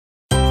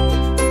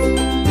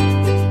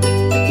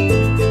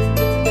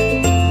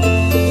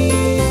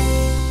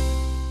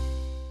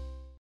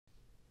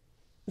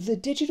The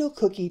Digital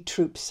Cookie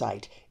Troop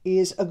site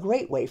is a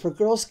great way for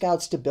Girl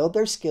Scouts to build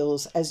their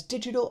skills as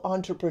digital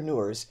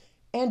entrepreneurs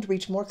and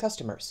reach more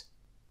customers.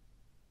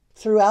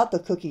 Throughout the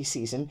cookie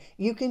season,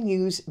 you can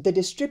use the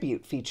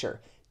Distribute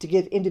feature to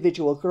give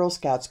individual Girl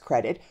Scouts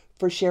credit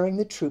for sharing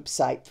the troop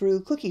site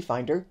through Cookie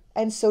Finder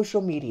and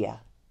social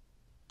media.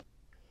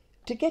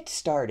 To get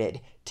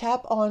started,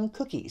 tap on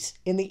Cookies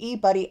in the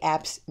eBudde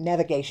app's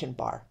navigation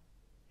bar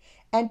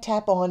and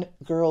tap on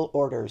Girl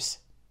Orders.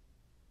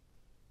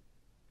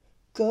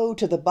 Go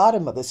to the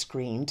bottom of the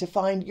screen to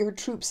find your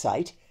troop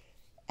site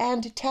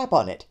and tap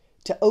on it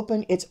to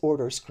open its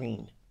order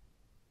screen.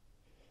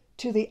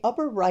 To the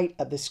upper right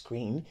of the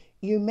screen,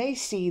 you may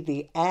see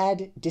the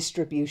Add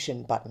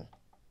Distribution button.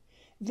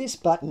 This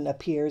button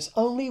appears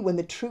only when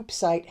the troop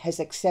site has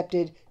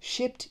accepted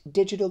shipped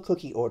digital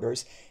cookie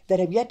orders that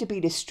have yet to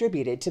be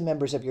distributed to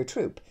members of your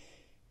troop.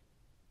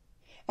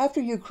 After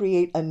you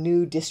create a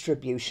new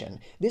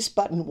distribution, this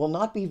button will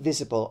not be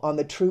visible on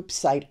the troop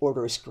site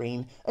order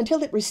screen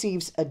until it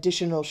receives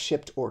additional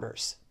shipped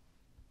orders.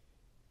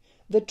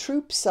 The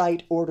troop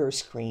site order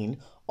screen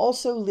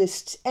also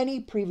lists any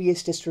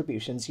previous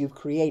distributions you've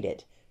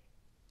created,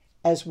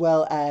 as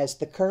well as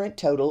the current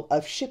total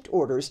of shipped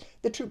orders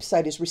the troop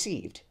site has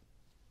received.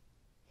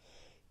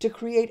 To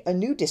create a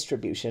new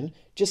distribution,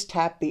 just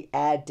tap the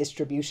Add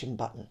Distribution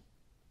button.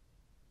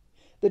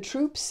 The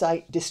troop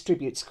site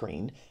Distribute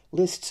screen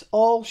lists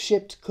all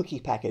shipped cookie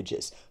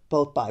packages,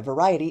 both by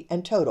variety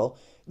and total,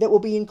 that will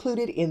be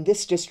included in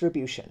this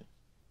distribution.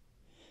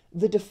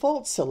 The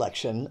default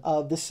selection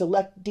of the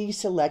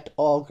Deselect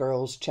All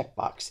Girls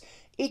checkbox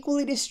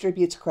equally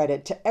distributes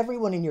credit to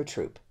everyone in your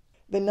troop.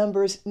 The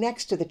numbers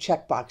next to the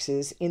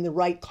checkboxes in the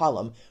right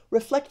column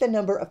reflect the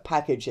number of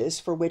packages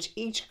for which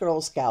each Girl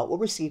Scout will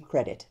receive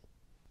credit.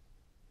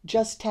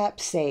 Just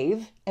tap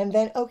Save and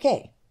then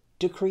OK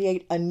to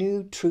create a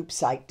new troop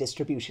site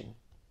distribution.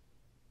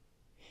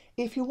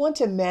 If you want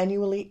to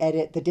manually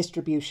edit the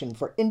distribution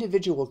for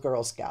individual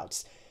Girl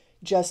Scouts,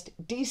 just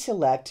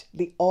deselect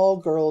the All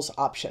Girls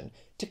option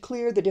to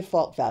clear the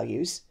default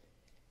values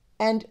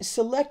and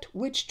select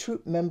which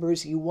troop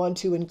members you want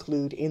to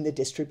include in the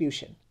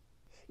distribution.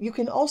 You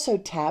can also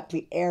tap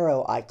the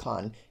arrow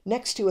icon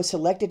next to a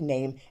selected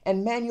name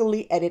and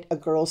manually edit a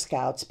Girl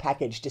Scouts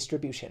package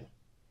distribution.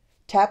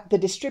 Tap the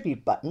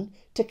Distribute button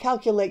to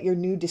calculate your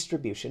new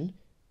distribution,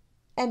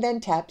 and then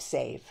tap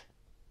Save.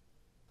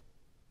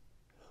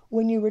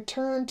 When you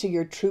return to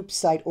your troop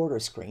site order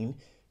screen,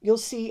 you'll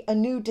see a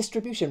new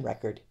distribution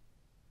record.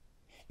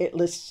 It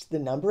lists the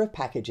number of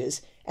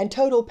packages and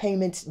total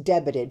payments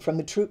debited from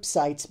the troop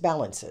site's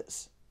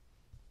balances.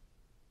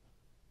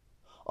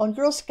 On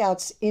Girl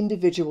Scouts'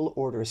 individual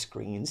order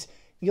screens,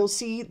 you'll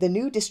see the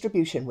new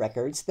distribution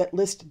records that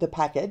list the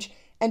package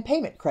and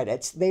payment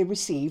credits they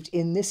received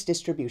in this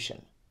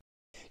distribution.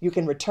 You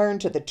can return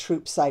to the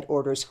troop site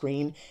order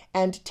screen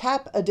and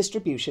tap a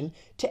distribution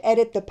to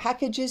edit the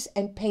packages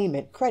and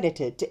payment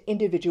credited to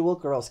individual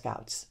Girl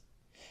Scouts.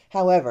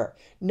 However,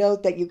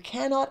 note that you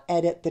cannot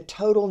edit the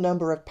total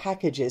number of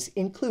packages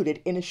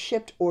included in a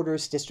shipped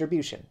orders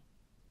distribution.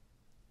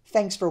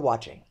 Thanks for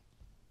watching.